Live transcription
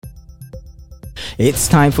It's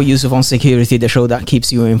time for Yusuf on Security, the show that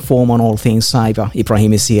keeps you informed on all things cyber.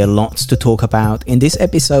 Ibrahim is here, lots to talk about. In this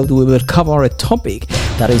episode, we will cover a topic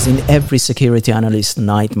that is in every security analyst's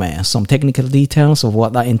nightmare, some technical details of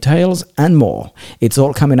what that entails, and more. It's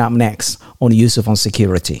all coming up next on Yusuf on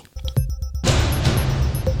Security.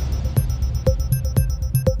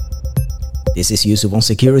 This is Yusuf on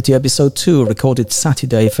Security episode 2, recorded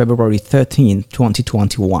Saturday, February 13,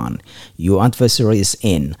 2021. Your adversary is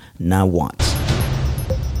in. Now what?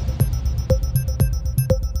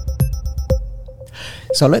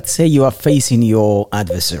 So let's say you are facing your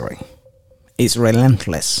adversary. It's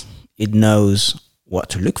relentless. It knows what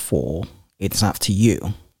to look for. It's after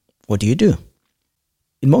you. What do you do?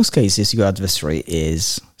 In most cases, your adversary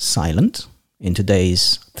is silent in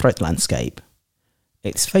today's threat landscape.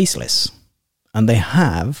 It's faceless. And they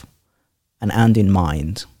have an end in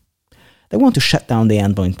mind. They want to shut down the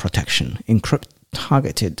endpoint protection, encrypt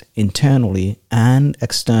targeted internally and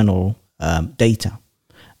external data,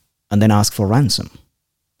 and then ask for ransom.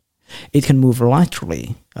 It can move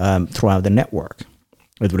laterally throughout the network.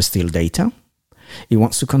 It will steal data. It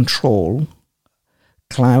wants to control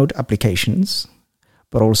cloud applications,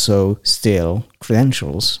 but also steal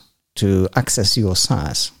credentials to access your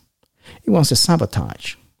SaaS. It wants to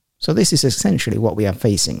sabotage. So this is essentially what we are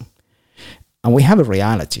facing. And we have a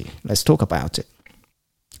reality. Let's talk about it.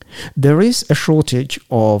 There is a shortage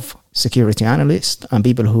of security analysts and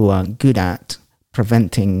people who are good at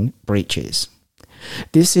preventing breaches.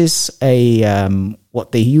 This is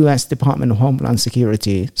what the US Department of Homeland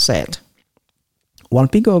Security said. While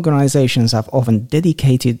big organizations have often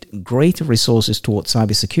dedicated greater resources towards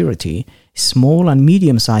cybersecurity, small and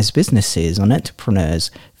medium-sized businesses and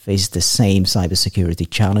entrepreneurs face the same cybersecurity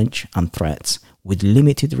challenge and threats with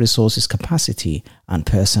limited resources, capacity, and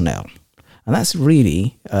personnel. And that's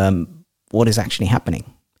really what is actually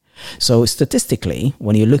happening. So statistically,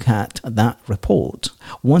 when you look at that report,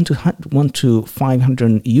 1 to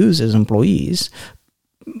 500 users, employees,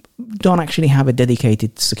 don't actually have a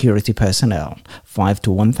dedicated security personnel. 5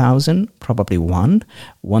 to 1,000, probably 1.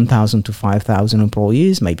 1,000 to 5,000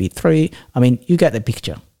 employees, maybe 3. I mean, you get the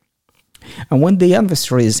picture. And when the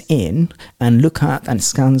adversary is in and look at and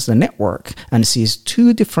scans the network and sees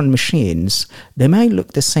two different machines, they may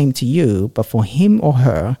look the same to you, but for him or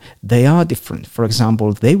her, they are different. For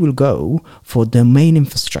example, they will go for domain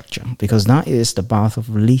infrastructure because that is the path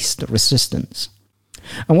of least resistance.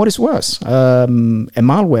 And what is worse, a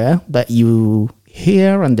malware that you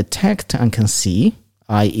hear and detect and can see,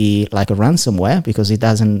 i.e. like a ransomware, because it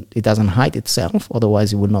doesn't hide itself,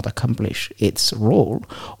 otherwise it will not accomplish its role.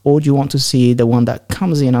 Or do you want to see the one that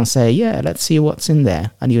comes in and say, yeah, let's see what's in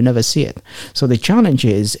there, and you never see it. So the challenge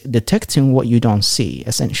is detecting what you don't see,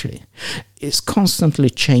 essentially. It's constantly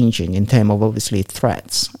changing in terms of, obviously,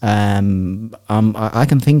 threats. I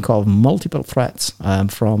can think of multiple threats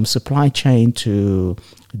from supply chain to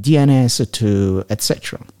DNS to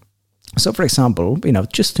etc. So, for example,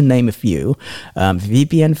 just to name a few,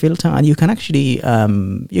 VPN filter, and you can actually,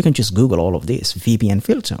 you can just Google all of this: VPN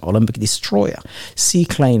filter, Olympic Destroyer, C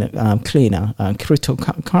cleaner,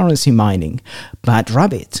 cryptocurrency mining, Bad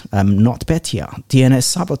Rabbit, NotPetya, DNS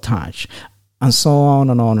sabotage, and so on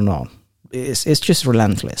and on and on. It's just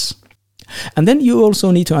relentless. And then you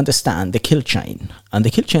also need to understand the kill chain. And the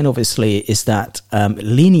kill chain, obviously, is that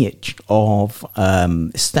lineage of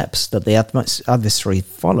steps that the adversary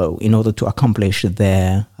follow in order to accomplish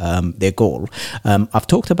their goal. I've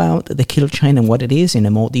talked about the kill chain and what it is in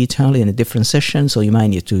a more detail in a different session, so you might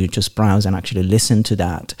need to just browse and actually listen to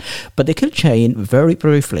that. But the kill chain, very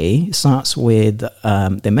briefly, starts with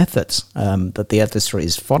the methods that the adversary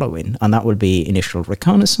is following, and that will be initial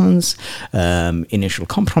reconnaissance, initial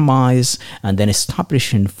compromise, and then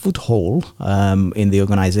establishing foothold in the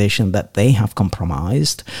organization that they have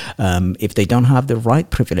compromised. If they don't have the right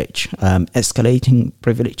privilege, escalating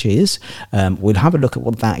privileges, we'll have a look at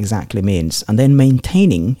what that exactly means, and then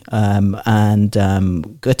maintaining and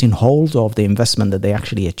getting hold of the investment that they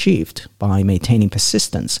actually achieved by maintaining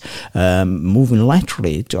persistence, moving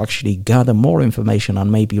laterally to actually gather more information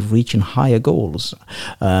and maybe reaching higher goals,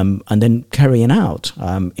 and then carrying out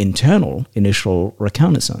internal initial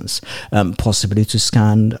reconnaissance, possibly to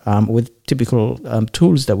scan with typical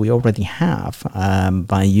tools that we already have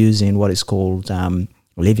by using what is called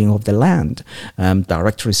leaving of the land,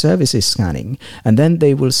 directory services scanning, and then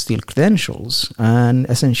they will steal credentials and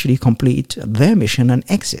essentially complete their mission and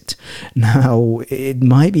exit. Now, it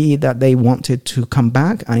might be that they wanted to come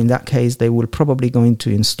back, and in that case, they will probably going to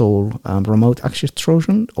install remote access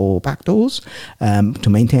Trojan or backdoors to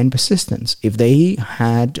maintain persistence. If they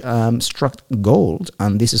had struck gold,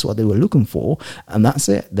 and this is what they were looking for, and that's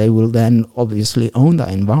it, they will then obviously own that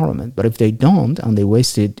environment. But if they don't, and they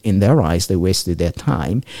wasted, in their eyes, they wasted their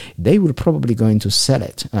time, they were probably going to sell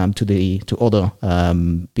it to other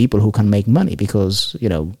people who can make money, because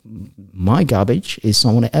my garbage is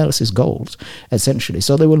someone else's gold, essentially.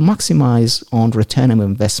 So they will maximize on return of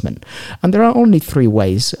investment. And there are only three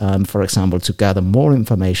ways, for example, to gather more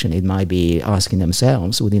information. It might be asking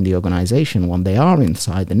themselves within the organization when they are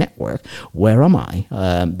inside the network, where am I?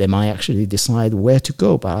 They might actually decide where to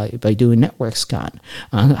go by doing network scan.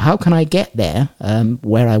 How can I get there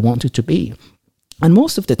where I want it to be? And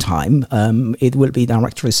most of the time, it will be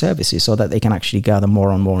directory services so that they can actually gather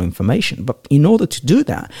more and more information. But in order to do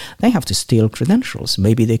that, they have to steal credentials.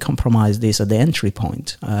 Maybe they compromise this at the entry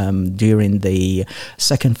point during the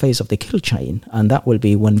second phase of the kill chain. And that will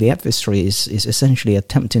be when the adversary is essentially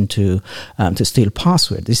attempting to steal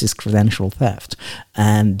password. This is credential theft.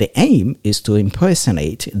 And the aim is to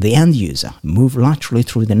impersonate the end user, move laterally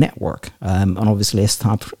through the network, and obviously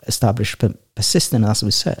establish persistent, as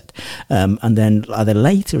we said, and then at a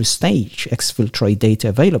later stage exfiltrate data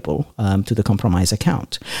available to the compromised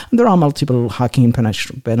account. And there are multiple hacking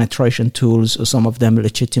penetration tools, some of them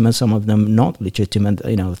legitimate, some of them not legitimate,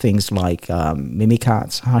 things like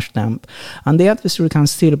Mimikatz, Hashdamp, and the adversary can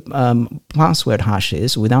steal password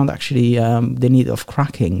hashes without actually the need of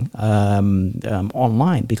cracking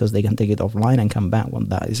online, because they can take it offline and come back when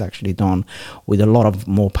that is actually done with a lot of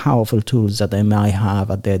more powerful tools that they might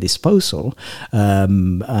have at their disposal.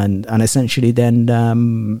 And essentially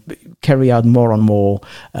then carry out more and more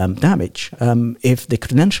damage. If the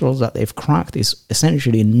credentials that they've cracked is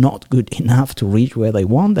essentially not good enough to reach where they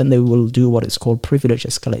want, then they will do what is called privilege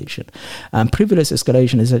escalation. Privilege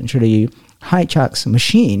escalation essentially hijacks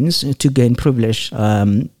machines to gain privilege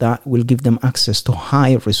that will give them access to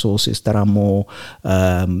higher resources that are more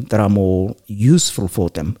useful for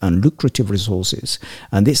them and lucrative resources.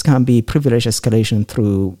 And this can be privilege escalation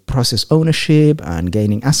through process ownership and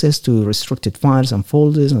gaining access to restricted files and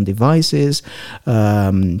folders and devices.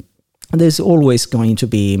 There's always going to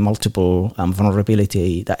be multiple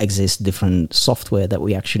vulnerability that exists, different software that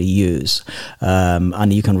we actually use,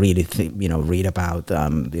 and you can really read about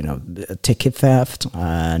ticket theft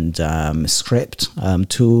and script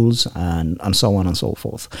tools and so on and so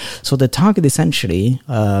forth. So the target essentially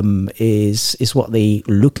is what they're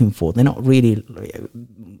looking for. They're not really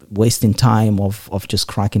wasting time of just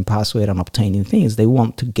cracking password and obtaining things. They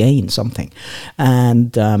want to gain something,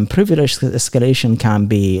 and privilege escalation can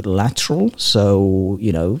be lateral. So,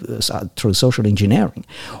 through social engineering,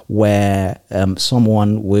 where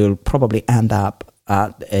someone will probably end up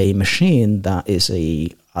at a machine that is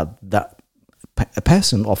that a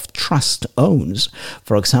person of trust owns.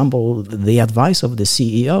 For example, the advice of the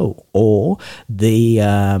CEO or the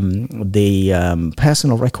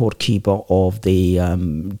personal record keeper of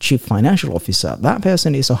the chief financial officer. That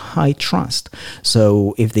person is a high trust.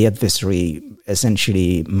 So if the adversary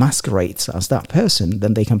essentially masquerades as that person,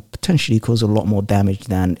 then they can potentially cause a lot more damage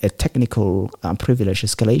than a technical privilege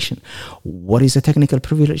escalation. What is a technical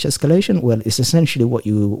privilege escalation? Well, it's essentially what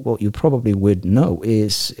you probably would know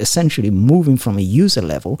is essentially moving from a user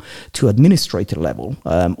level to administrator level,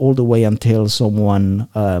 all the way until someone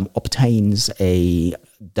obtains a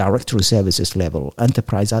directory services level,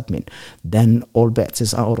 enterprise admin. Then all bets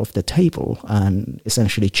is out of the table and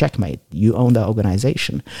essentially checkmate. You own that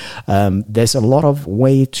organization. There's a lot of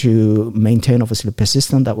way to maintain obviously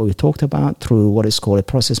persistent that we talked about through what is called a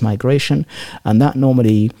process migration, and that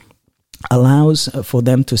normally allows for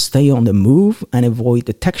them to stay on the move and avoid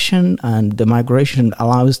detection, and the migration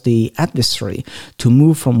allows the adversary to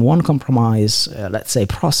move from one compromise, let's say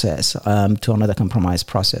process, to another compromise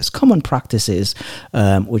process. Common practices,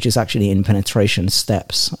 which is actually in penetration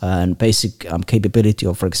steps and basic capability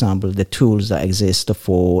of, for example, the tools that exist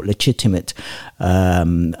for legitimate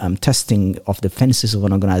testing of defenses of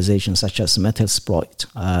an organization, such as Metasploit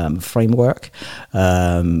framework.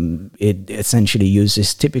 It essentially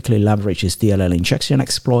uses typically leverage leverages DLL injection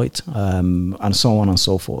exploit, and so on and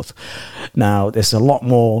so forth. Now, there's a lot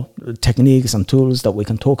more techniques and tools that we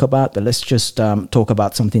can talk about, but let's just talk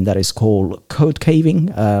about something that is called code caving,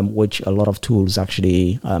 which a lot of tools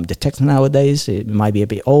actually detect nowadays. It might be a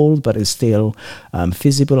bit old, but it's still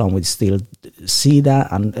feasible, and we still see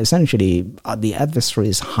that. And essentially, the adversary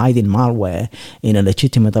is hiding malware in a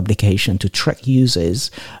legitimate application to trick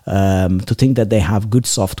users to think that they have good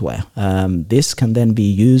software. This can then be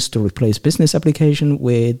used to replace business application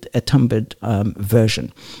with a tempered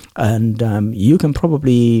version. And you can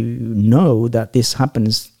probably know that this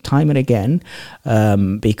happens time and again,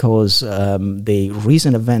 because the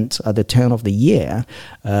recent event at the turn of the year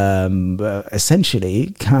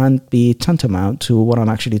essentially can't be tantamount to what I'm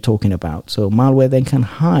actually talking about. So malware then can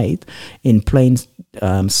hide in plain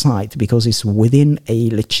sight because it's within a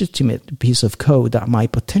legitimate piece of code that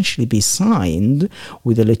might potentially be signed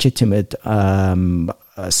with a legitimate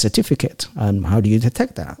certificate. And how do you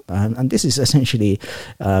detect that? And this is essentially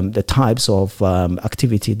the types of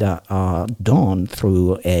activity that are done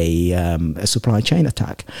through a supply chain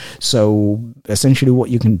attack. So essentially what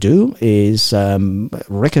you can do is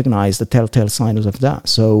recognize the telltale signs of that.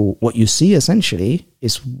 So what you see essentially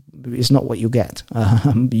is not what you get.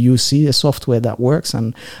 You see a software that works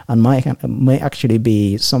and may actually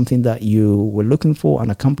be something that you were looking for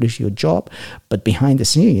and accomplish your job, but behind the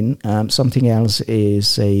scene, something else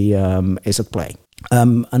is at play.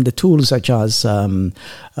 And the tools such as, the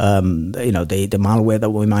malware that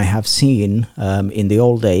we might have seen in the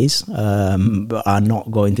old days are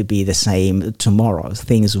not going to be the same tomorrow.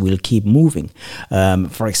 Things will keep moving.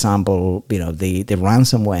 For example, the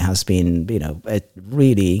ransomware has been,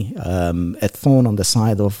 really a thorn on the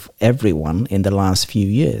side of everyone in the last few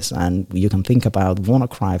years. And you can think about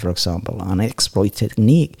WannaCry, for example, an exploit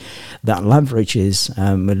technique that leverages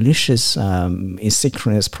malicious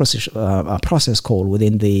asynchronous process call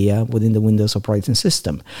within the Windows operating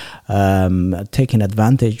system, taking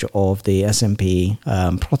advantage of the SMP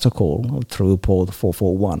protocol through port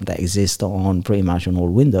 441 that exists on pretty much on all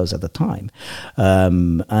Windows at the time,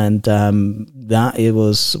 that it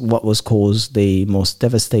was what was caused the most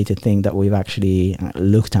devastating thing that we've actually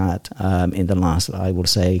looked at in the last, I would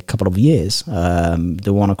say, couple of years.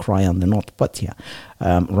 The WannaCry and the NotPetya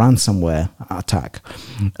ransomware attack.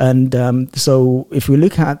 And so if we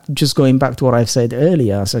look at just going back to what I've said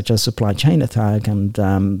earlier, such as supply chain attack and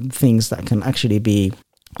things that can actually be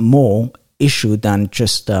more issue than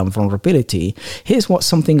just vulnerability, here's what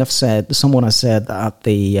someone has said at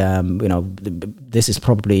the this is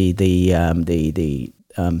probably the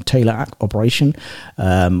Taylor operation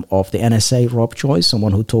of the NSA, Rob Joyce,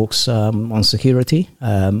 someone who talks on security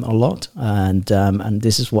a lot, and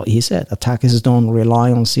this is what he said: attackers don't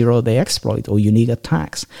rely on zero-day exploit or unique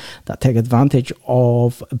attacks that take advantage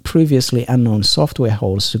of previously unknown software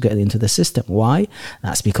holes to get into the system. Why?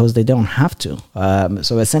 That's because they don't have to.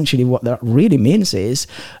 So essentially what that really means is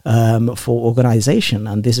for organization,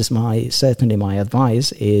 and this is certainly my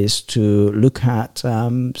advice, is to look at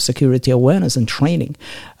security awareness and training.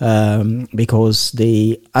 Because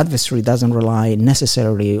the adversary doesn't rely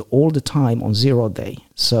necessarily all the time on 0 day.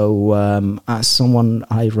 So as someone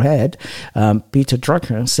I read, Peter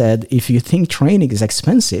Drucker said, if you think training is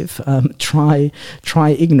expensive, try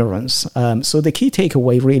ignorance. So the key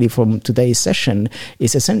takeaway really from today's session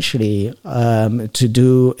is essentially to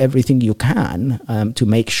do everything you can to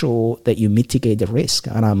make sure that you mitigate the risk.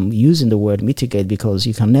 And I'm using the word mitigate because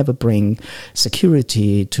you can never bring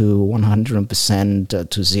security to 100%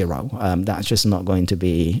 to zero. That's just not going to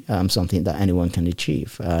be something that anyone can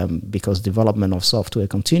achieve because development of software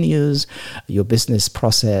continues, your business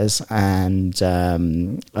process and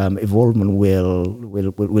evolvement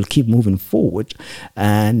will keep moving forward,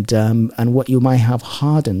 and what you might have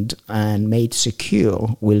hardened and made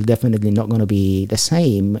secure will definitely not going to be the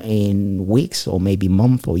same in weeks or maybe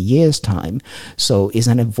month or years time. So it's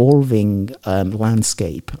an evolving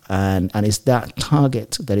landscape, and it's that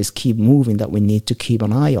target that is keep moving that we need to keep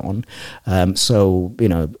an eye on. So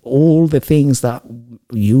all the things that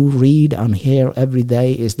you read and hear every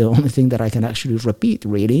day is the only thing that I can actually repeat,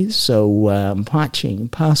 really. So patching,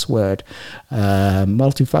 password,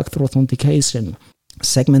 multi-factor authentication,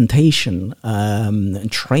 segmentation,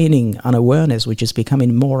 training and awareness, which is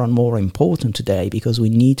becoming more and more important today because we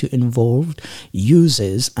need to involve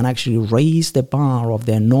users and actually raise the bar of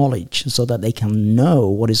their knowledge so that they can know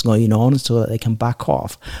what is going on, so that they can back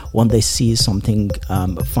off when they see something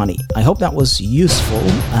funny. I hope that was useful,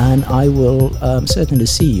 and I will certainly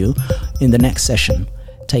see you in the next session.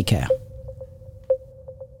 Take care.